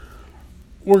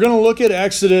we're going to look at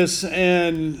Exodus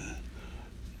and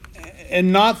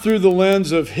not through the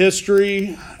lens of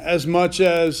history as much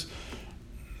as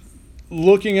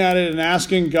looking at it and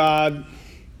asking God,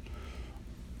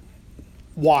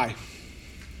 why?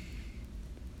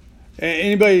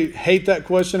 Anybody hate that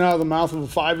question out of the mouth of a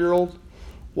 5-year-old?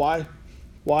 Why?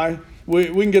 Why? We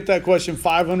can get that question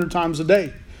 500 times a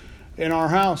day in our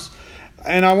house.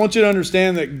 And I want you to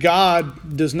understand that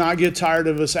God does not get tired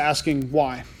of us asking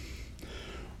why.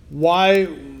 Why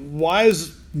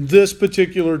is this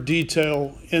particular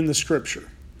detail in the Scripture?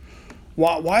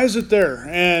 Why is it there?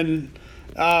 And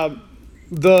the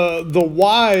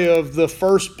why of the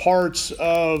first parts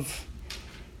of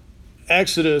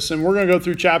Exodus, and we're going to go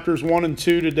through chapters 1 and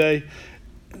 2 today.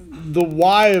 The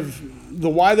why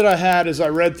that I had as I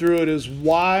read through it is,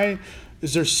 why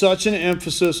is there such an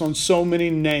emphasis on so many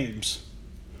names?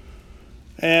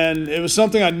 And it was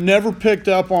something I never picked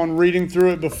up on reading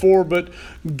through it before, but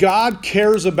God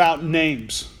cares about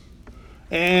names.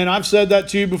 And I've said that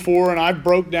to you before, and I've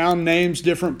broke down names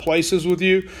different places with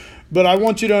you. But I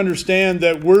want you to understand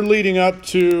that we're leading up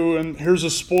to, and here's a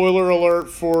spoiler alert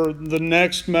for the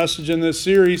next message in this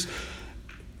series,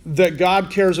 that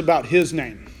God cares about His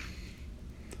name.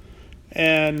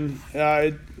 And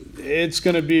it's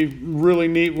going to be really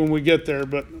neat when we get there,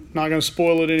 but not going to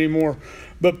spoil it anymore.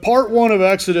 But part 1 of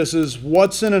Exodus is,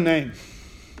 what's in a name?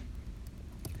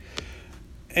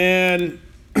 And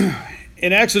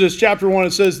in Exodus chapter 1,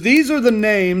 it says, "These are the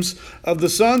names of the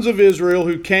sons of Israel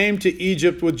who came to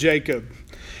Egypt with Jacob,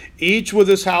 each with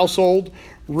his household: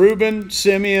 Reuben,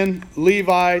 Simeon,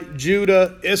 Levi,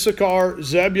 Judah, Issachar,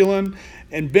 Zebulun,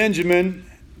 and Benjamin,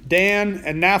 Dan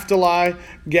and Naphtali,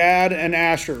 Gad and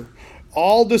Asher,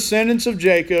 all descendants of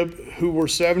Jacob, who were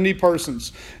 70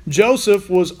 persons. Joseph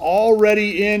was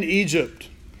already in Egypt.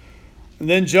 And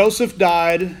then Joseph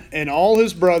died, and all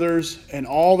his brothers, and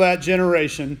all that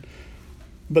generation.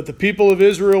 But the people of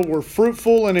Israel were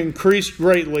fruitful and increased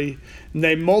greatly, and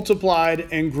they multiplied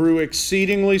and grew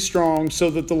exceedingly strong, so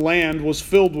that the land was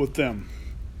filled with them."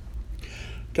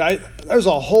 Okay, there's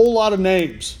a whole lot of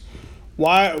names.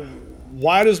 Why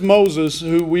does Moses,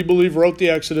 who we believe wrote the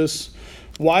Exodus,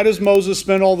 why does Moses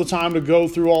spend all the time to go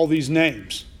through all these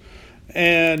names?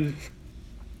 And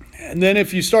then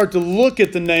if you start to look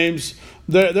at the names,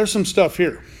 there's some stuff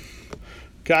here.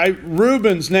 Okay,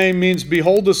 Reuben's name means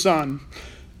behold the son.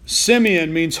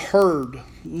 Simeon means heard.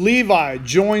 Levi,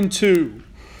 joined to.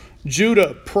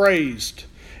 Judah, praised.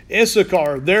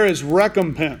 Issachar, there is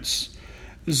recompense.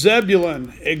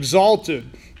 Zebulun, exalted.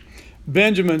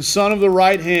 Benjamin, son of the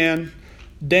right hand.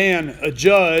 Dan, a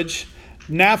judge.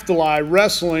 Naphtali,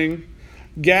 wrestling.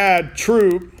 Gad,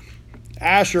 troop.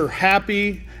 Asher,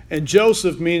 happy. And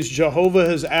Joseph means Jehovah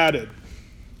has added.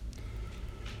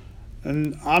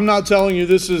 And I'm not telling you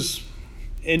this is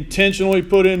intentionally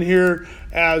put in here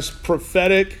as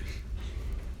prophetic,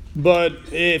 but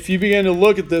if you begin to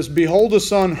look at this, behold, the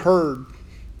son heard,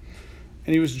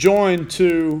 and he was joined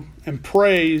to and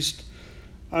praised,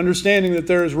 understanding that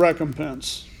there is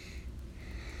recompense.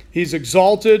 He's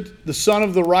exalted, the son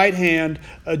of the right hand,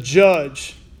 a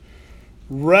judge,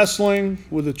 wrestling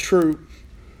with a troop.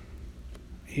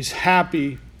 He's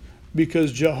happy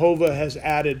because Jehovah has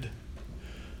added.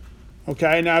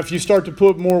 Okay, now if you start to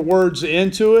put more words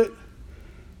into it,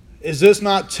 is this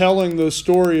not telling the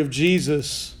story of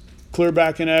Jesus clear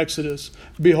back in Exodus?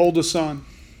 Behold the Son.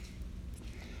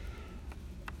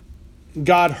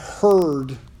 God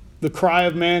heard the cry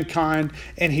of mankind,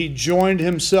 and He joined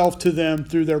Himself to them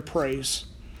through their praise.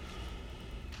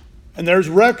 And there's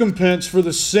recompense for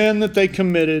the sin that they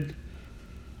committed,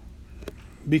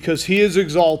 because He is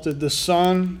exalted, the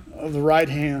Son of the right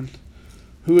hand,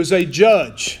 who is a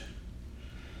judge,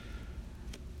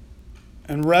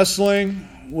 and wrestling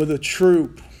with a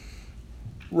troop.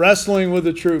 Wrestling with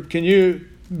a troop. Can you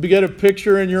get a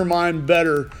picture in your mind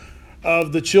better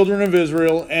of the children of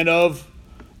Israel and of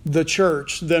the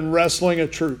church than wrestling a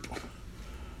troop?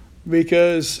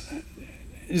 Because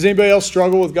does anybody else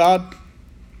struggle with God?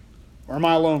 Or am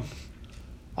I alone?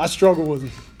 I struggle with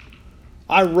Him.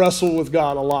 I wrestle with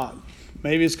God a lot.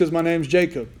 Maybe it's because my name's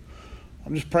Jacob.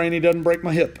 I'm just praying He doesn't break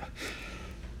my hip.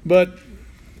 But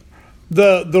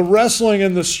the wrestling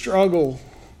and the struggle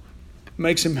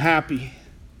makes Him happy.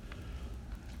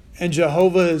 And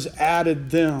Jehovah has added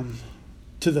them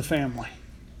to the family.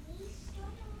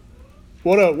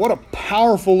 What a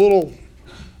powerful little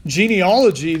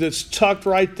genealogy that's tucked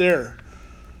right there.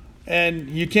 And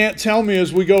you can't tell me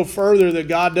as we go further that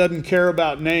God doesn't care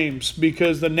about names,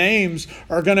 because the names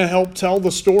are going to help tell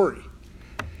the story.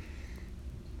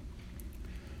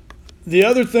 The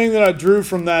other thing that I drew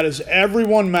from that is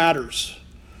everyone matters.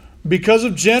 Because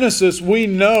of Genesis, we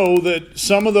know that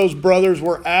some of those brothers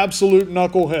were absolute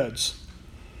knuckleheads.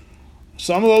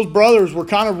 Some of those brothers were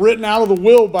kind of written out of the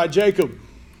will by Jacob.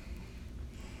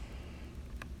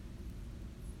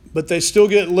 But they still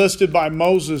get listed by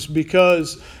Moses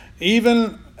because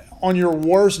even on your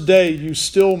worst day, you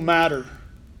still matter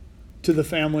to the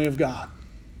family of God.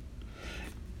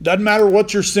 Doesn't matter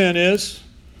what your sin is.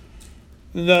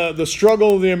 The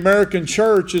struggle of the American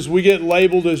church is we get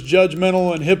labeled as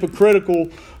judgmental and hypocritical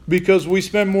because we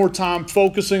spend more time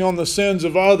focusing on the sins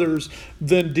of others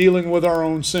than dealing with our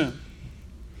own sin.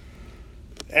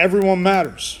 Everyone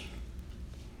matters.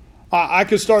 I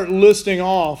could start listing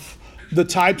off the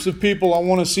types of people I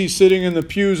want to see sitting in the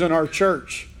pews in our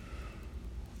church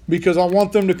because I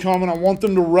want them to come and I want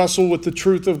them to wrestle with the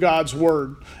truth of God's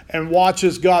Word and watch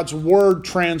as God's Word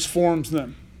transforms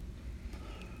them.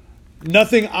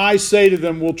 Nothing I say to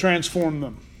them will transform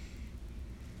them.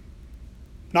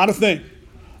 Not a thing.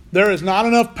 There is not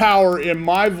enough power in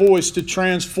my voice to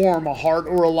transform a heart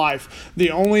or a life.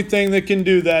 The only thing that can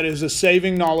do that is a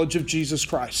saving knowledge of Jesus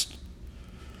Christ.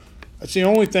 That's the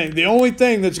only thing. The only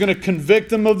thing that's going to convict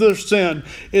them of their sin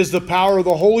is the power of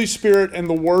the Holy Spirit and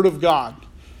the Word of God.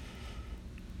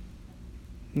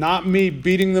 Not me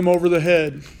beating them over the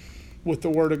head with the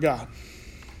Word of God.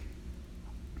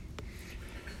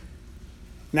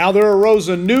 Now there arose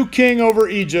a new king over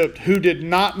Egypt who did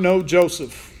not know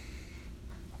Joseph.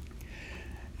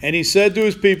 And he said to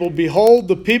his people, "Behold,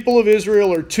 the people of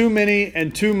Israel are too many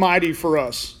and too mighty for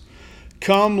us.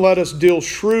 Come, let us deal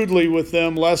shrewdly with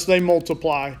them, lest they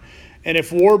multiply. And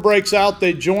if war breaks out,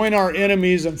 they join our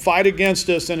enemies and fight against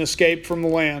us and escape from the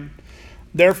land."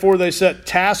 Therefore they set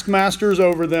taskmasters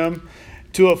over them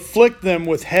to afflict them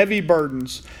with heavy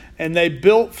burdens. And they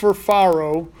built for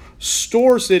Pharaoh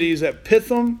store cities at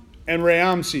Pithom and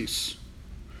Ramses,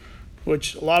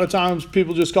 which a lot of times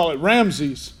people just call it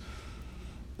Ramses.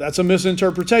 That's a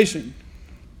misinterpretation.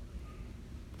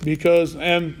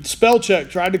 And spell check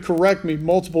tried to correct me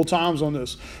multiple times on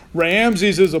this.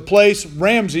 Ramses is a place,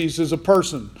 Ramses is a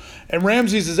person. And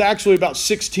Ramses is actually about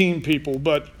 16 people,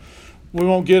 but we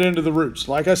won't get into the roots.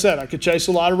 Like I said, I could chase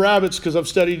a lot of rabbits because I've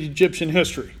studied Egyptian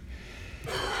history.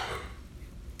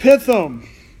 Pithom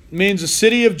means a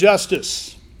city of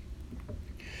justice.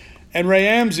 And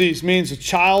Ramses means a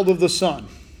child of the sun.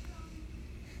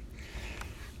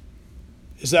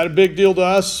 Is that a big deal to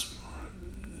us?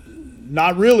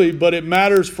 Not really, but it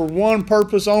matters for one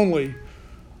purpose only,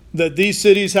 that these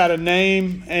cities had a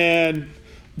name and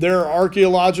there are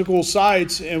archaeological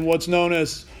sites in what's known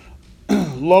as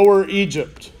Lower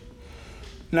Egypt.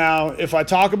 Now, if I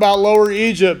talk about Lower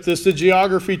Egypt, this is the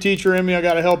geography teacher in me, I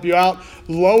got to help you out.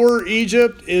 Lower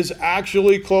Egypt is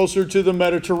actually closer to the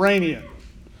Mediterranean.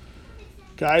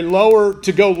 Okay,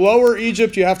 to go Lower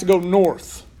Egypt, you have to go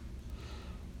north,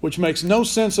 which makes no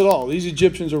sense at all. These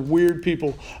Egyptians are weird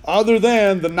people, other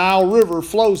than the Nile River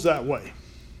flows that way.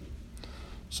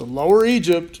 So Lower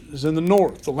Egypt is in the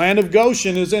north. The land of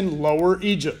Goshen is in Lower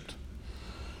Egypt.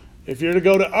 If you're to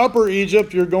go to Upper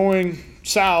Egypt, you're going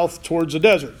south towards a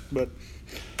desert,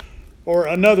 or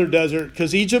another desert,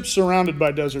 because Egypt's surrounded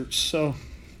by deserts, so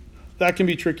that can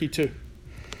be tricky too.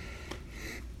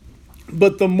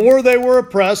 But the more they were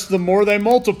oppressed, the more they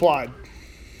multiplied.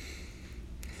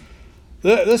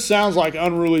 This sounds like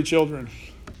unruly children.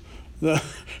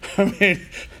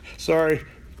 Sorry,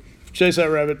 chase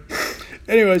that rabbit.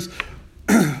 Anyways,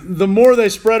 the more they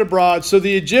spread abroad, so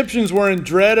the Egyptians were in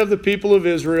dread of the people of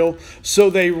Israel, so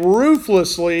they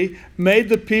ruthlessly made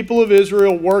the people of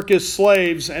Israel work as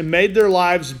slaves and made their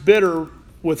lives bitter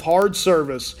with hard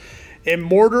service, in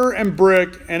mortar and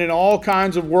brick and in all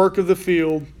kinds of work of the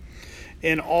field.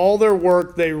 In all their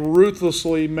work, they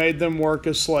ruthlessly made them work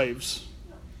as slaves.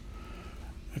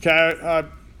 Okay,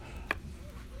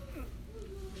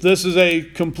 this is a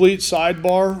complete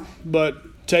sidebar,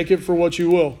 but take it for what you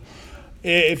will.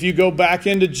 If you go back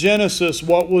into Genesis,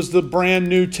 what was the brand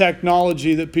new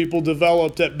technology that people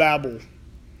developed at Babel?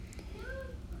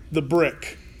 The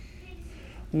brick.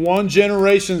 One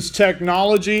generation's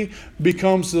technology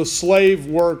becomes the slave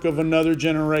work of another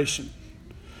generation.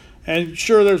 And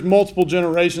sure, there's multiple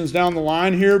generations down the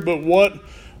line here, but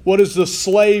what is the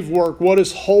slave work? What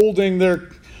is holding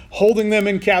them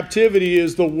in captivity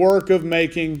is the work of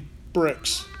making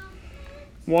bricks.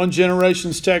 One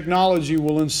generation's technology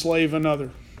will enslave another.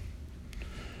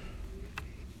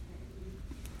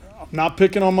 I'm not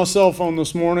picking on my cell phone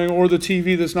this morning or the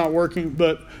TV that's not working,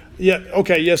 but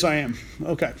yes, I am.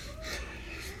 Okay.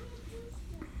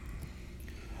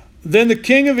 Then the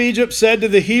king of Egypt said to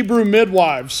the Hebrew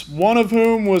midwives, one of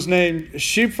whom was named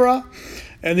Shiphrah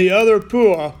and the other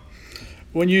Puah,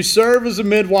 When you serve as a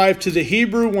midwife to the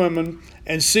Hebrew women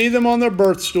and see them on their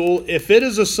birth stool, if it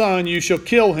is a son, you shall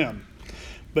kill him.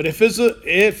 But if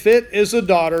it is a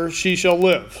daughter, she shall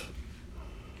live.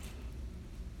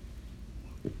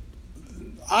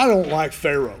 I don't like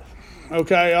Pharaoh.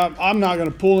 Okay, I'm not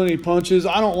going to pull any punches.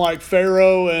 I don't like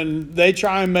Pharaoh, and they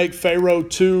try and make Pharaoh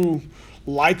too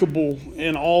likable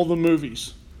in all the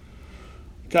movies.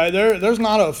 Okay, there's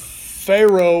not a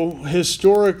Pharaoh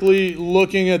historically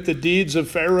looking at the deeds of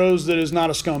pharaohs that is not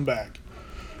a scumbag.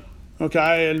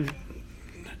 Okay, and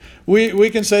we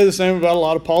can say the same about a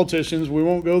lot of politicians. We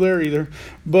won't go there either.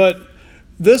 But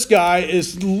this guy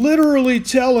is literally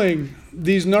telling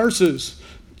these nurses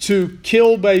to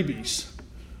kill babies.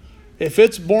 If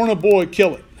it's born a boy,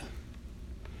 kill it.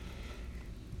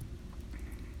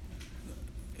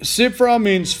 Siphrah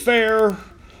means fair.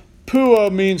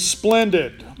 Puah means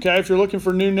splendid. Okay, if you're looking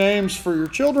for new names for your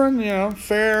children,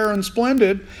 fair and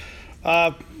splendid,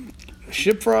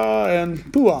 Shiphrah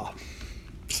and Puah.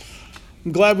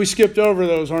 I'm glad we skipped over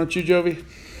those, aren't you, Jovi?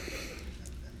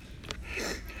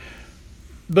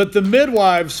 But the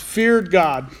midwives feared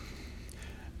God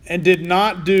and did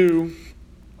not do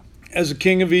as the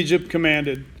king of Egypt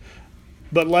commanded,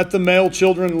 but let the male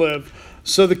children live.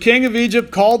 So the king of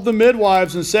Egypt called the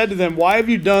midwives and said to them, "Why have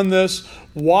you done this?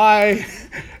 Why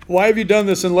have you done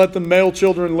this and let the male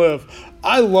children live?"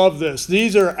 I love this.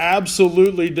 These are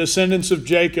absolutely descendants of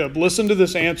Jacob. Listen to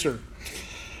this answer.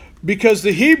 Because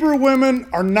the Hebrew women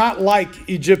are not like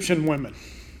Egyptian women,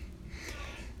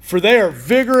 for they are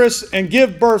vigorous and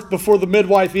give birth before the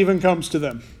midwife even comes to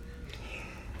them.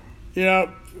 You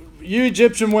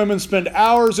Egyptian women spend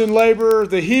hours in labor.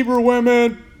 The Hebrew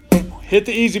women hit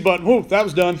the easy button. Whoa, that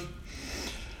was done.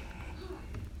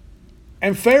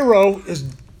 And Pharaoh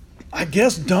is, I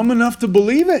guess, dumb enough to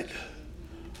believe it.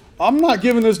 I'm not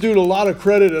giving this dude a lot of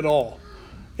credit at all.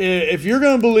 If you're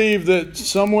going to believe that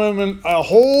some women, a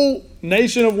whole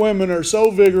nation of women are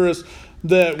so vigorous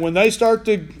that when they start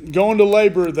to go into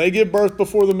labor, they give birth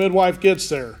before the midwife gets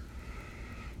there.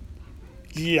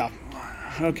 Yeah.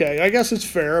 Okay, I guess it's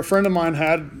fair. A friend of mine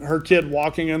had her kid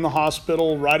walking in the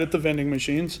hospital right at the vending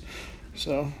machines.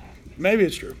 So maybe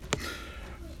it's true.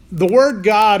 The word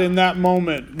God in that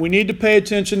moment, we need to pay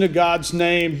attention to God's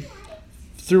name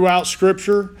throughout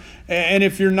Scripture. And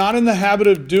if you're not in the habit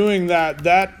of doing that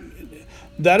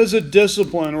is a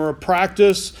discipline or a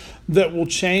practice that will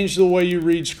change the way you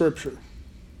read Scripture.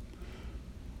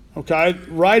 Okay,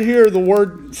 right here, the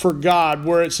word for God,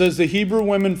 where it says the Hebrew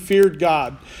women feared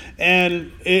God.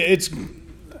 And it's,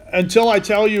 until I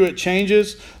tell you it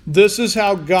changes, this is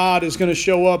how God is going to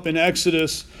show up in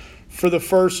Exodus for the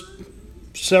first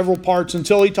several parts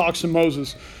until he talks to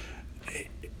Moses.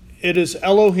 It is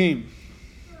Elohim.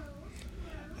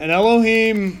 And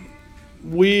Elohim,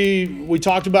 we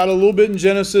talked about it a little bit in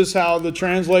Genesis, how the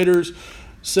translators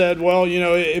said, well,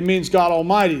 it means God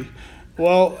Almighty.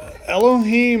 Well,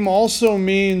 Elohim also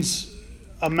means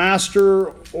a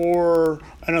master or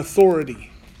an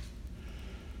authority.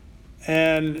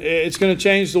 And it's going to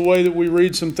change the way that we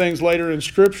read some things later in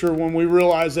Scripture when we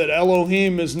realize that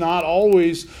Elohim is not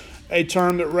always a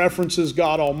term that references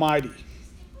God Almighty.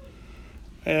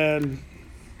 And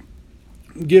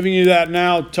giving you that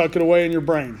now, tuck it away in your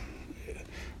brain.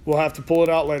 We'll have to pull it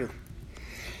out later.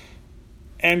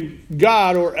 And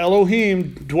God, or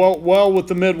Elohim, dwelt well with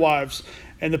the midwives.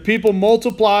 And the people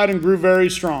multiplied and grew very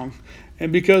strong.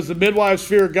 And because the midwives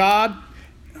feared God,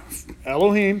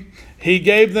 Elohim, he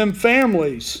gave them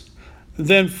families.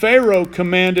 Then Pharaoh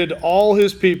commanded all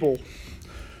his people.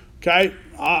 Okay,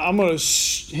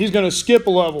 he's going to skip a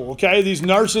level. Okay, these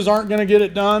nurses aren't going to get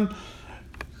it done.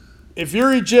 If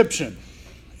you're Egyptian,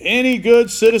 any good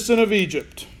citizen of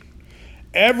Egypt,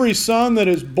 every son that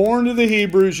is born to the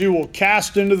Hebrews you will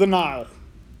cast into the Nile.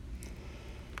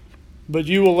 But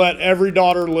you will let every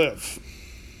daughter live.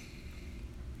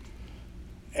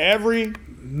 Every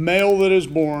male that is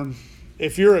born,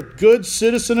 if you're a good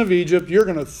citizen of Egypt, you're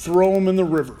going to throw them in the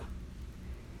river.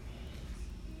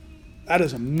 That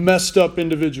is a messed up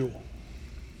individual.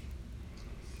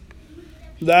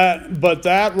 But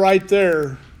that right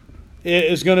there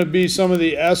is going to be some of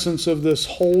the essence of this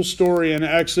whole story in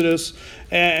Exodus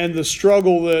and the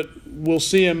struggle that we'll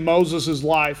see in Moses'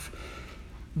 life.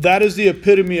 That is the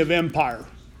epitome of empire.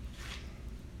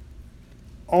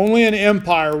 Only an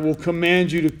empire will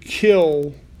command you to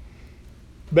kill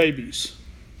babies.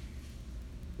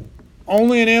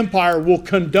 Only an empire will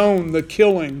condone the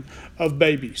killing of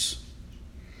babies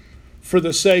for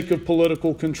the sake of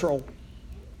political control.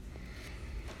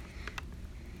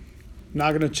 Not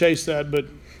going to chase that, but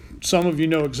some of you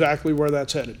know exactly where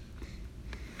that's headed.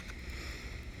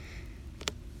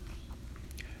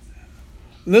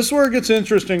 And this is where it gets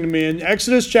interesting to me. In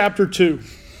Exodus chapter 2,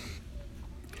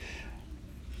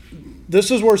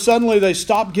 this is where suddenly they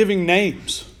stop giving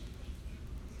names.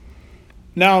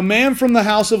 Now, a man from the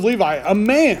house of Levi,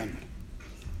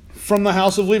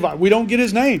 we don't get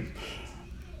his name,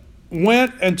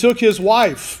 went and took his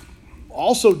wife,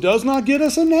 also does not get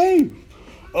us a name,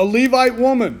 a Levite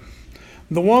woman.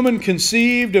 The woman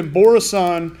conceived and bore a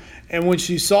son, and when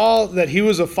she saw that he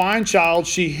was a fine child,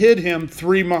 she hid him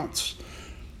 3 months.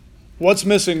 What's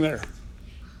missing there?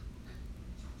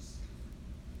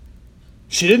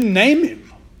 She didn't name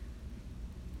him.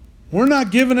 We're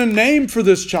not given a name for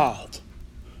this child.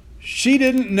 She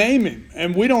didn't name him,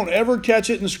 and we don't ever catch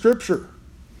it in Scripture.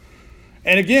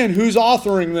 And again, who's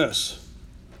authoring this?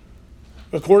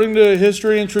 According to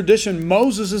history and tradition,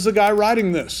 Moses is the guy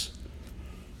writing this.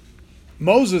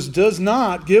 Moses does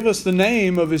not give us the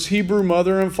name of his Hebrew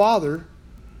mother and father,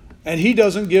 and he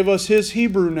doesn't give us his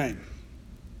Hebrew name.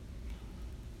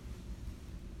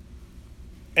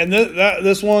 And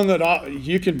this one that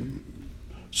you can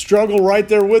struggle right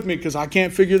there with me because I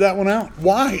can't figure that one out.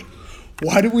 Why?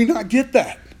 Why do we not get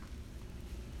that?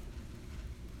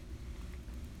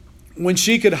 When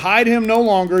she could hide him no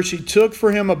longer, she took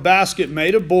for him a basket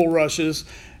made of bulrushes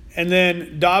and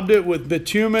then daubed it with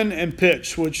bitumen and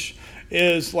pitch, which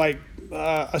is like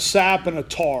a sap and a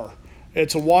tar.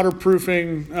 It's a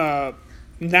waterproofing,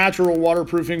 natural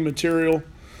waterproofing material.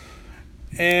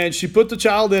 And she put the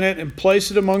child in it and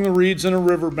placed it among the reeds in a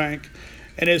riverbank.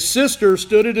 And his sister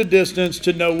stood at a distance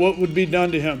to know what would be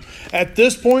done to him. At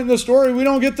this point in the story, we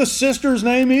don't get the sister's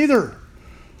name either.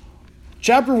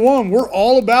 Chapter 1, we're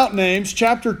all about names.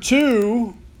 Chapter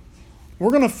 2, we're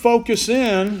going to focus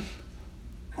in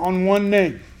on one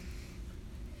name.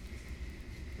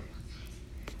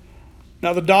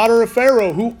 Now the daughter of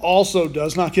Pharaoh, who also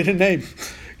does not get a name,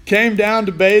 came down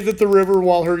to bathe at the river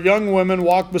while her young women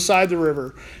walked beside the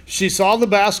river. She saw the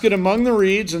basket among the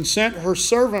reeds and sent her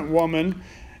servant woman,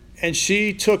 and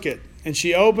she took it. And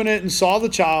she opened it and saw the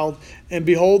child, and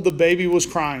behold, the baby was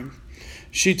crying.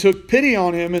 She took pity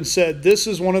on him and said, "This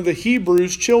is one of the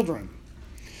Hebrews' children."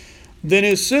 Then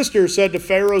his sister said to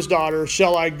Pharaoh's daughter,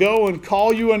 "Shall I go and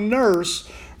call you a nurse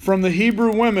from the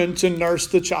Hebrew women to nurse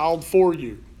the child for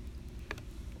you?"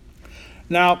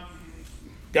 Now,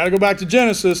 got to go back to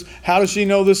Genesis. How does she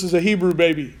know this is a Hebrew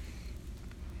baby?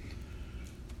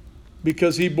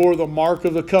 Because he bore the mark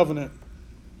of the covenant,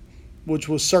 which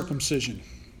was circumcision.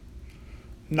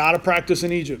 Not a practice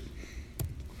in Egypt.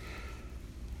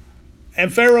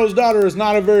 And Pharaoh's daughter is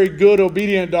not a very good,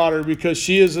 obedient daughter because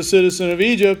she is a citizen of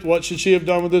Egypt. What should she have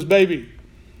done with this baby?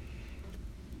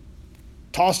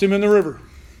 Tossed him in the river.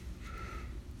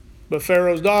 But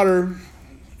Pharaoh's daughter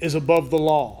is above the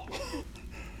law.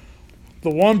 The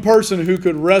one person who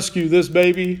could rescue this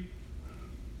baby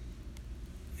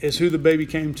is who the baby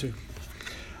came to.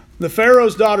 The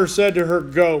Pharaoh's daughter said to her,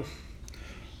 "Go."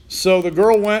 So the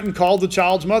girl went and called the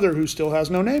child's mother, who still has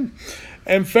no name.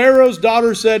 And Pharaoh's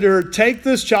daughter said to her, "Take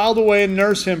this child away and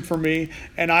nurse him for me,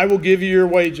 and I will give you your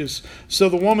wages." So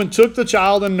the woman took the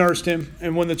child and nursed him.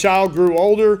 And when the child grew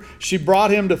older, she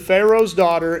brought him to Pharaoh's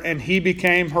daughter, and he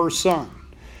became her son.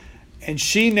 And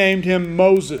she named him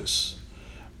Moses,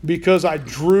 because I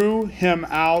drew him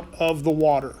out of the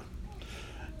water.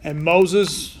 And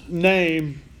Moses'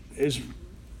 name is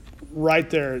right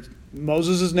there.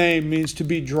 Moses' name means to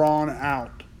be drawn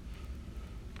out.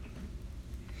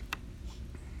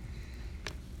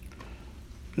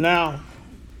 Now,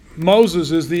 Moses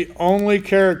is the only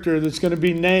character that's going to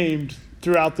be named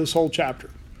throughout this whole chapter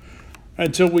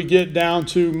until we get down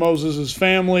to Moses'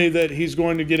 family that he's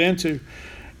going to get into.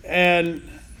 And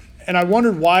I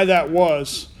wondered why that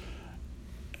was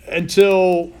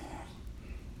until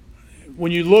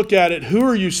when you look at it, who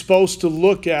are you supposed to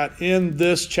look at in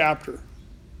this chapter?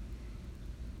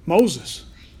 Moses.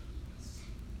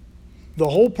 The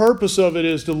whole purpose of it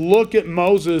is to look at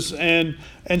Moses and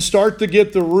start to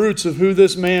get the roots of who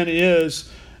this man is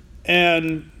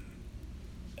and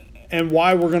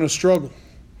why we're going to struggle.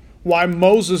 Why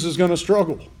Moses is going to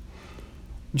struggle.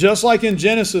 Just like in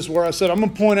Genesis where I said, I'm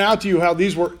going to point out to you how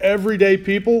these were everyday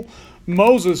people.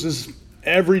 Moses is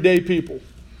everyday people.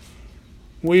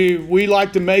 We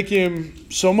like to make him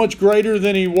so much greater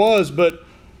than he was, but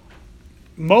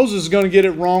Moses is going to get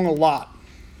it wrong a lot.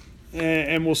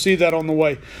 And we'll see that on the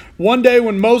way. One day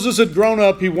when Moses had grown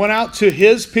up, he went out to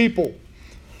his people.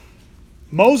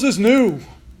 Moses knew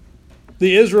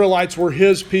the Israelites were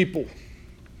his people.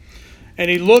 And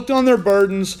he looked on their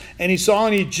burdens, and he saw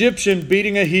an Egyptian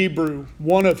beating a Hebrew,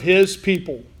 one of his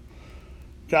people.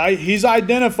 Okay? He's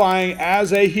identifying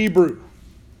as a Hebrew.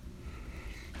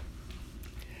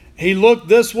 He looked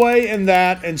this way and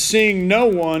that, and seeing no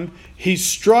one, he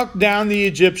struck down the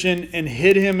Egyptian and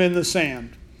hid him in the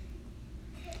sand.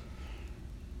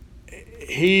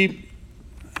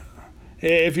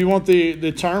 If you want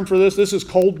the term for this, this is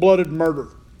cold-blooded murder.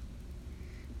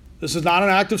 This is not an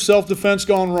act of self-defense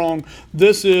gone wrong.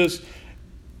 This is,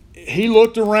 he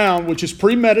looked around, which is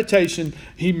premeditation.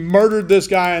 He murdered this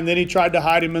guy, and then he tried to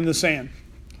hide him in the sand.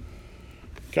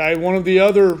 Okay, one of the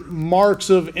other marks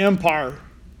of empire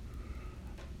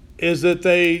is that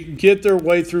they get their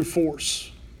way through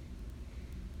force.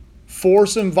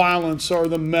 Force and violence are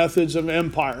the methods of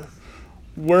empire.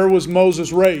 Where was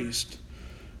Moses raised?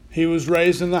 He was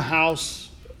raised in the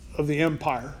house of the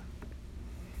empire.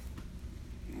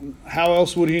 How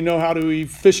else would he know how to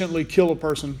efficiently kill a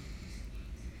person?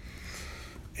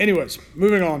 Anyways,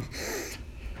 moving on.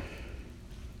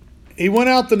 He went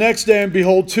out the next day, and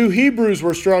behold, 2 Hebrews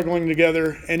were struggling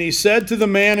together, and he said to the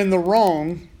man in the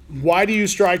wrong, "Why do you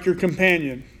strike your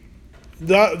companion?"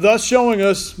 Thus showing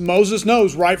us Moses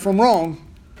knows right from wrong,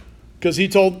 because he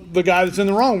told the guy that's in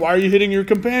the wrong, "Why are you hitting your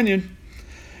companion?"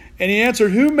 And he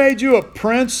answered, "Who made you a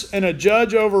prince and a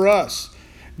judge over us?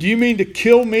 Do you mean to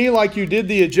kill me like you did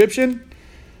the Egyptian?"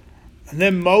 And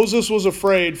then Moses was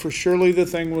afraid, for surely the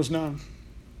thing was known.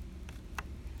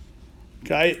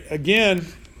 Okay, again,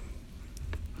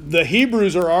 the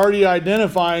Hebrews are already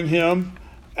identifying him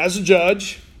as a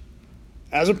judge,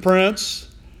 as a prince,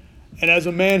 and as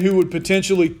a man who would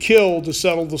potentially kill to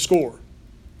settle the score.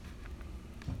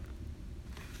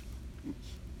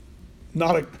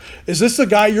 Is this the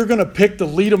guy you're going to pick to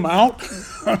lead him out?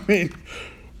 I mean,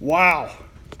 wow.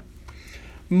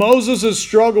 Moses'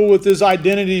 struggle with his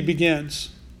identity begins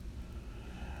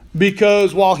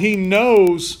because while he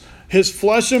knows his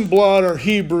flesh and blood are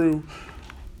Hebrew,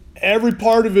 every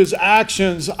part of his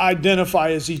actions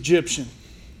identify as Egyptian.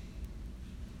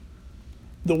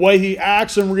 The way he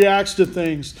acts and reacts to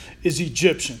things is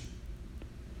Egyptian.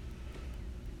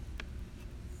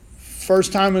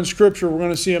 First time in Scripture, we're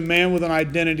going to see a man with an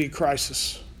identity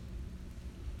crisis.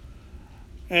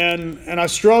 And I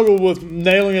struggle with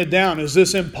nailing it down. Is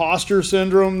this imposter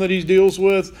syndrome that he deals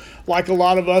with like a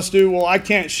lot of us do? Well, I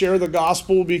can't share the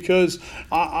gospel because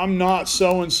I'm not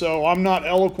so-and-so. I'm not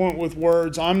eloquent with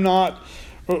words. I'm not.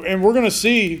 And we're going to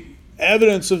see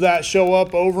evidence of that show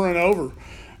up over and over.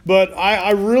 But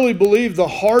I really believe the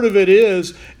heart of it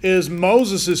is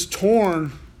Moses is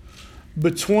torn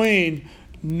between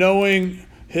knowing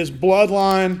his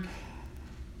bloodline,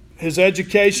 his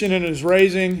education and his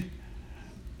raising,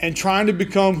 and trying to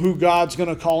become who God's going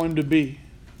to call him to be.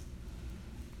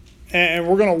 And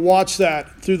we're going to watch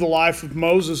that through the life of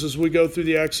Moses as we go through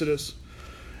the Exodus.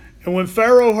 And when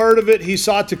Pharaoh heard of it, he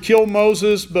sought to kill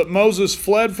Moses, but Moses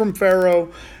fled from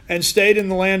Pharaoh and stayed in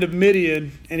the land of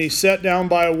Midian, and he sat down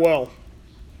by a well.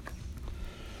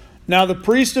 Now the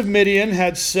priest of Midian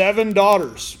had 7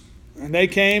 daughters, and they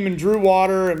came and drew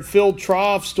water and filled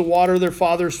troughs to water their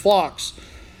father's flocks.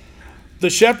 The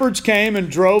shepherds came and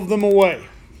drove them away,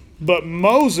 but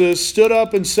Moses stood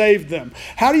up and saved them.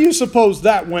 How do you suppose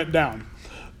that went down?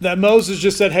 That Moses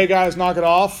just said, "Hey guys, knock it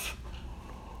off"?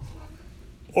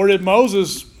 Or did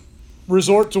Moses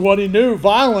resort to what he knew,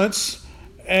 violence,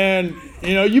 and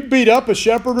you beat up a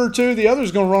shepherd or two, the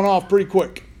other's going to run off pretty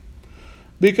quick.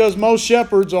 Because most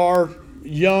shepherds are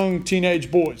young teenage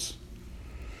boys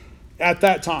at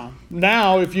that time.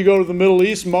 Now, if you go to the Middle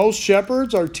East, most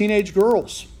shepherds are teenage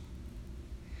girls.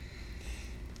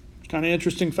 Kind of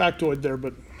interesting factoid there,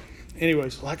 but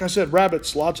anyways, like I said,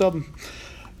 rabbits, lots of them.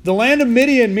 The land of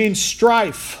Midian means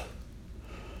strife.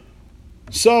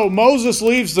 So Moses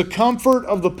leaves the comfort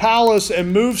of the palace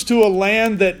and moves to a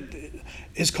land that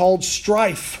is called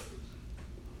strife.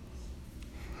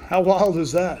 How wild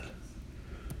is that?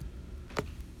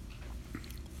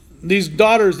 These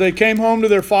daughters, they came home to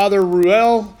their father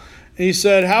Reuel, and he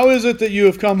said, "How is it that you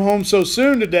have come home so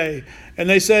soon today?" And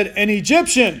they said, "An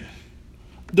Egyptian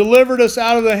delivered us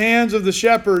out of the hands of the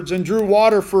shepherds and drew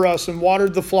water for us and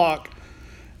watered the flock."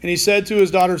 And he said to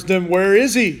his daughters, "Then where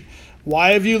is he?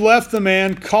 Why have you left the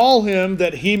man? Call him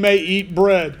that he may eat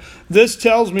bread." This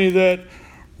tells me that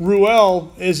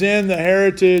Reuel is in the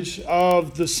heritage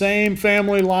of the same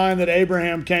family line that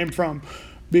Abraham came from,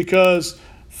 because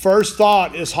first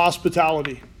thought is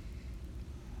hospitality.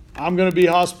 I'm going to be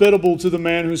hospitable to the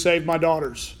man who saved my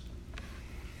daughters.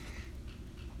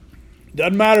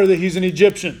 Doesn't matter that he's an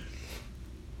Egyptian,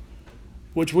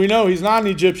 which we know he's not an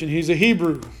Egyptian. He's a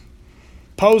Hebrew,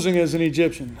 posing as an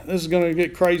Egyptian. This is going to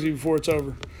get crazy before it's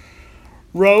over.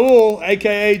 Reuel,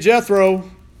 a.k.a. Jethro,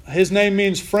 his name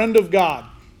means friend of God.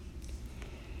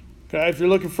 Okay, if you're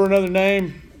looking for another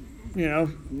name,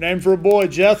 name for a boy,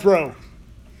 Jethro.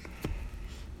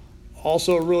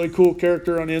 Also a really cool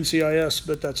character on NCIS,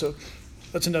 but that's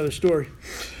another story.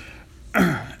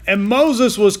 And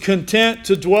Moses was content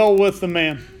to dwell with the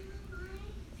man.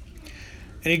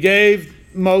 And he gave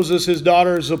Moses his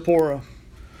daughter Zipporah.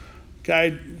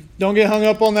 Okay, don't get hung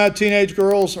up on that, teenage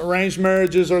girls. Arranged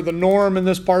marriages are the norm in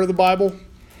this part of the Bible.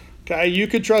 Okay, you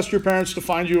could trust your parents to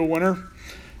find you a winner.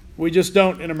 We just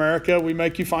don't in America. We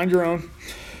make you find your own.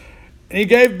 And he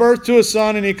gave birth to a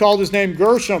son, and he called his name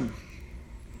Gershom.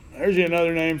 There's you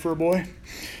another name for a boy.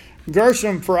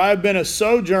 Gershom, for I have been a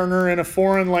sojourner in a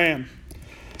foreign land.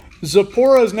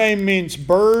 Zipporah's name means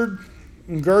bird,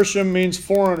 and Gershom means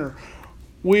foreigner.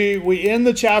 We end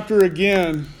the chapter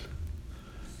again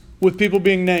with people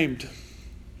being named.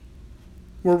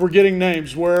 Where we're getting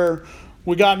names. Where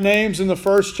we got names in the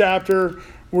first chapter,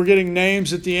 we're getting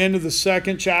names at the end of the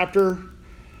second chapter.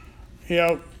 You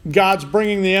know, God's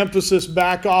bringing the emphasis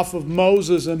back off of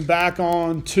Moses and back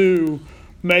on to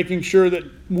making sure that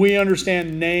we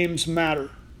understand names matter.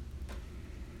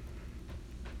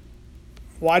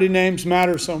 Why do names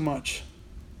matter so much?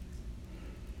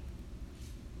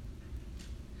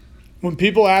 When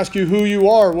people ask you who you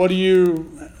are, what do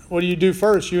you do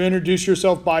first? You introduce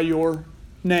yourself by your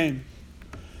name.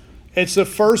 It's the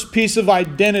first piece of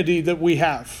identity that we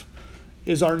have,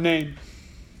 is our name.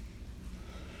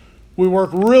 We work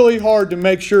really hard to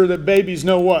make sure that babies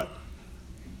know what?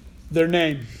 Their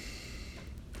name.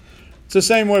 It's the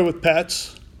same way with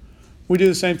pets. We do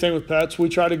the same thing with pets. We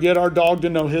try to get our dog to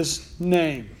know his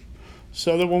name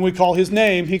so that when we call his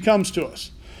name, he comes to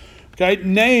us. Okay?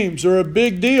 Names are a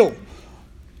big deal.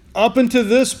 Up until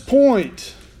this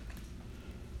point,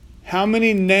 how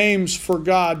many names for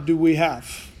God do we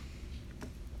have?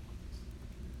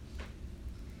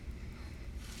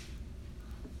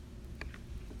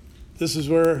 This is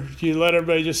where you let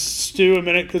everybody just stew a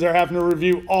minute because they're having to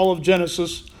review all of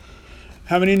Genesis.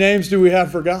 How many names do we have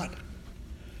for God?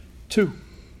 2.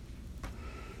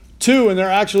 2, and they're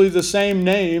actually the same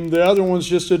name. The other one's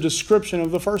just a description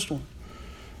of the first one.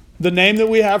 The name that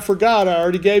we have for God, I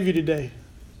already gave you today.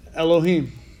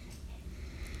 Elohim.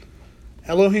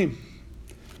 Elohim.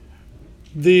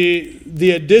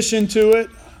 The addition to it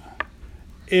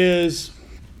is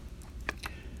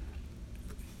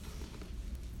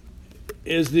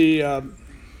the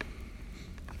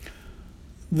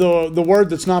word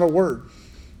that's not a word.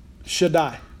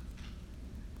 Shaddai.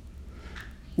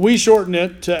 We shorten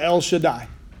it to El Shaddai.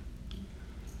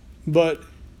 But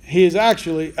he is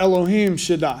actually Elohim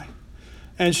Shaddai.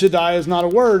 And Shaddai is not a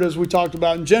word, as we talked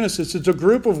about in Genesis. It's a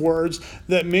group of words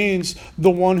that means the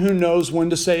one who knows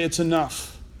when to say it's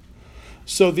enough.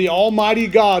 So the Almighty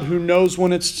God who knows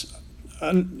when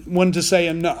to say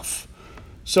enough.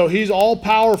 So he's all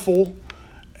powerful,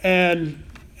 and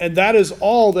that is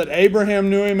all that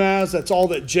Abraham knew him as. That's all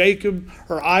that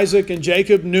Isaac and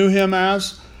Jacob knew him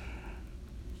as.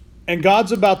 And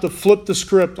God's about to flip the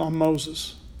script on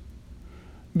Moses.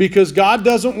 Because God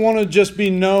doesn't want to just be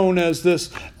known as this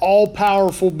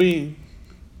all-powerful being.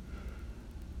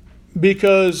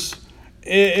 Because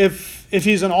if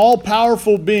he's an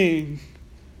all-powerful being,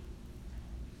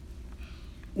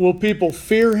 will people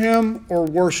fear him or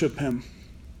worship him?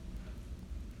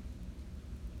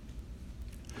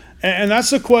 And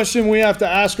that's the question we have to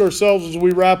ask ourselves as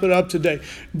we wrap it up today.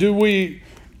 Do we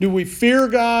fear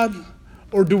God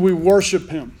or do we worship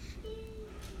him?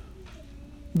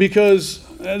 Because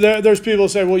there's people who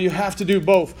say, well, you have to do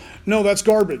both. No, that's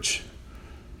garbage.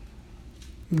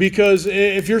 Because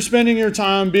if you're spending your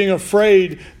time being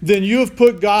afraid, then you have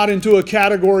put God into a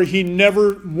category he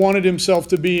never wanted himself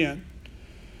to be in.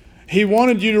 He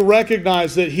wanted you to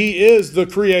recognize that he is the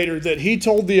creator, that he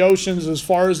told the oceans as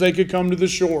far as they could come to the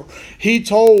shore. He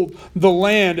told the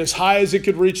land as high as it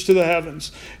could reach to the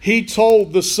heavens. He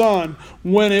told the sun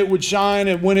when it would shine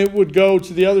and when it would go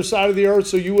to the other side of the earth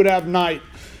so you would have night.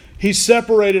 He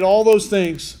separated all those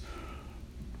things.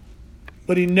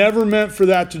 But he never meant for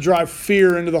that to drive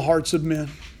fear into the hearts of men.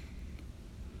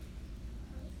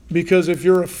 Because if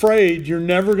you're afraid, you're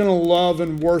never going to love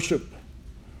and worship.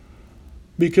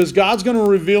 Because God's going to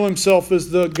reveal himself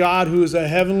as the God who is a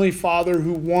heavenly Father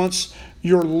who wants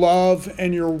your love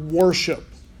and your worship,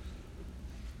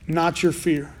 not your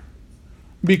fear.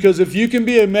 Because if you can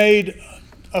be made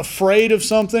afraid of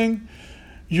something,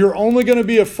 you're only going to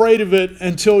be afraid of it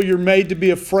until you're made to be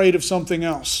afraid of something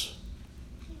else.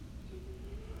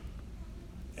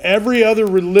 Every other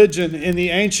religion in the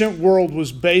ancient world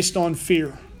was based on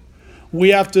fear. We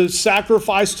have to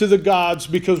sacrifice to the gods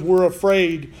because we're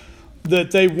afraid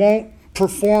that they won't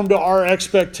perform to our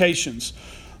expectations.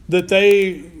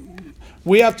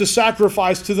 We have to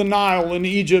sacrifice to the Nile in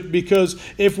Egypt because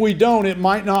if we don't, it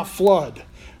might not flood.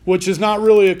 which is not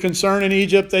really a concern in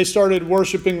Egypt. They started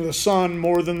worshiping the sun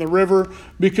more than the river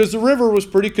because the river was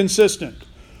pretty consistent.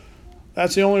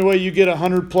 That's the only way you get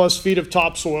 100 plus feet of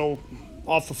topsoil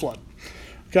off the flood.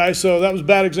 Okay, so that was a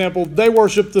bad example. They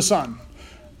worshiped the sun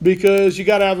because you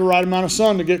got to have the right amount of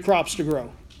sun to get crops to grow.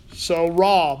 So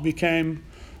Ra became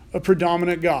a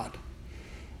predominant god.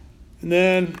 And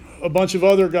then a bunch of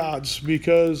other gods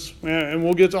because, and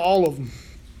we'll get to all of them,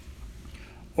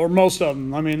 or most of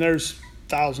them. I mean, there's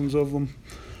thousands of them.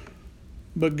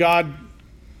 But God,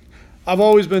 I've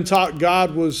always been taught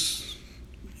God was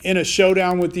in a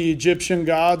showdown with the Egyptian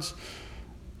gods,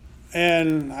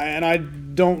 and I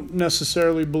don't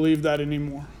necessarily believe that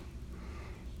anymore.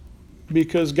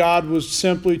 Because God was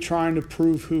simply trying to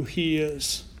prove who He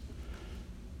is,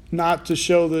 not to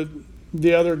show that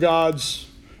the other gods,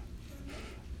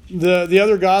 the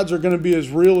other gods are going to be as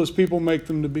real as people make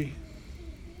them to be.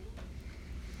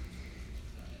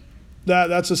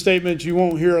 That's a statement you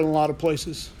won't hear in a lot of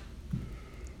places.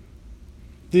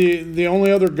 The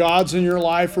only other gods in your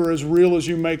life are as real as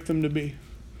you make them to be.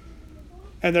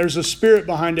 And there's a spirit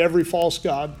behind every false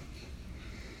god.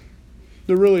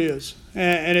 There really is.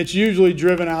 And it's usually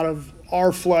driven out of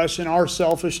our flesh and our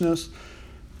selfishness.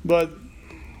 But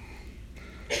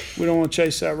we don't want to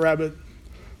chase that rabbit.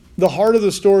 The heart of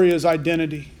the story is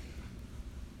identity.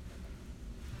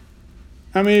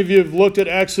 How many of you have looked at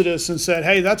Exodus and said,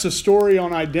 hey, that's a story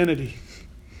on identity?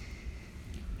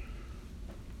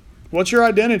 What's your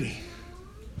identity?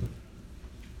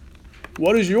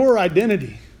 What is your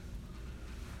identity?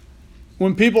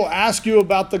 When people ask you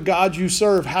about the God you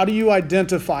serve, how do you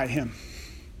identify Him?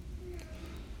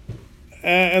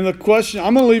 And the question,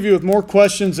 I'm going to leave you with more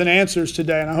questions than answers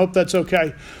today, and I hope that's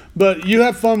okay. But you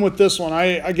have fun with this one.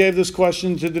 I gave this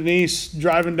question to Denise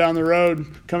driving down the road,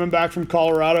 coming back from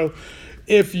Colorado.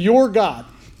 If your God,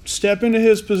 step into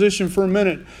His position for a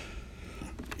minute,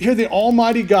 you're the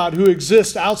Almighty God who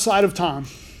exists outside of time.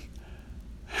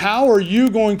 How are you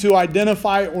going to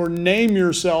identify or name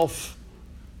yourself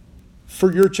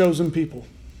for your chosen people?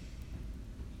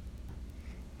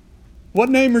 What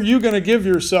name are you going to give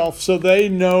yourself so they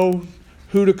know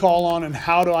who to call on and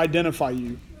how to identify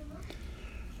you?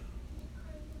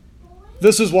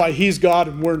 This is why He's God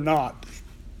and we're not.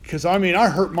 Because, I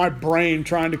hurt my brain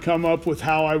trying to come up with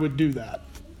how I would do that.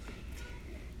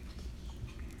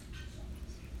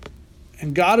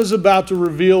 And God is about to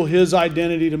reveal His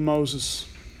identity to Moses,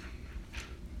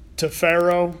 to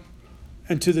Pharaoh,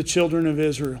 and to the children of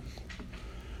Israel.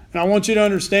 And I want you to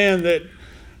understand that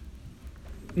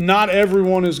not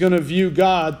everyone is going to view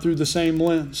God through the same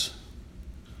lens.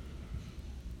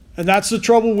 And that's the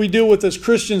trouble we deal with as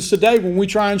Christians today when we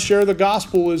try and share the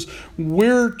gospel, is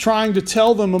we're trying to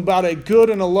tell them about a good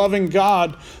and a loving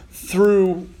God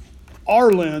through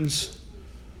our lens,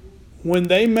 when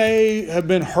they may have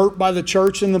been hurt by the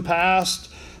church in the past.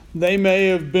 They may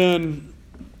have been,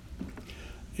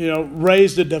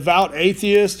 raised a devout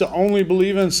atheist to only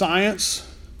believe in science.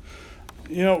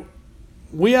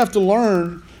 We have to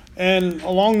learn, and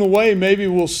along the way, maybe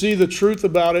we'll see the truth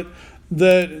about it,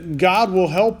 that God will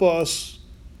help us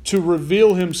to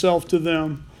reveal Himself to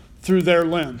them through their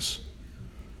lens.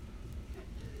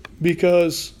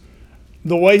 Because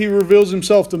the way He reveals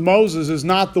Himself to Moses is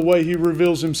not the way He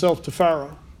reveals Himself to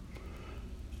Pharaoh.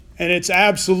 And it's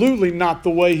absolutely not the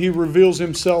way He reveals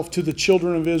Himself to the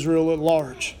children of Israel at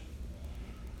large.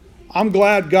 I'm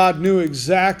glad God knew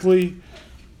exactly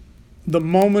the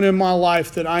moment in my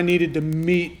life that I needed to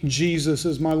meet Jesus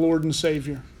as my Lord and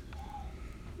Savior.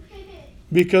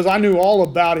 Because I knew all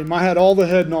about Him. I had all the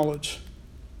head knowledge.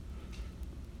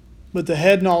 But the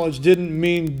head knowledge didn't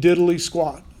mean diddly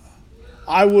squat.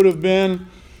 I would have been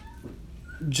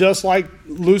just like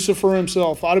Lucifer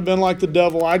himself. I'd have been like the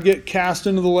devil. I'd get cast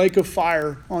into the lake of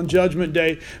fire on Judgment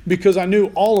Day because I knew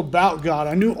all about God.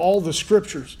 I knew all the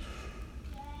scriptures.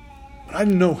 But I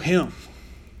didn't know Him.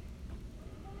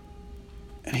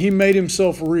 And He made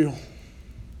Himself real.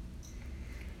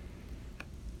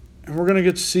 And we're going to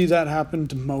get to see that happen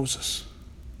to Moses.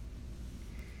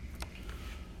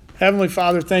 Heavenly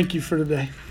Father, thank You for today.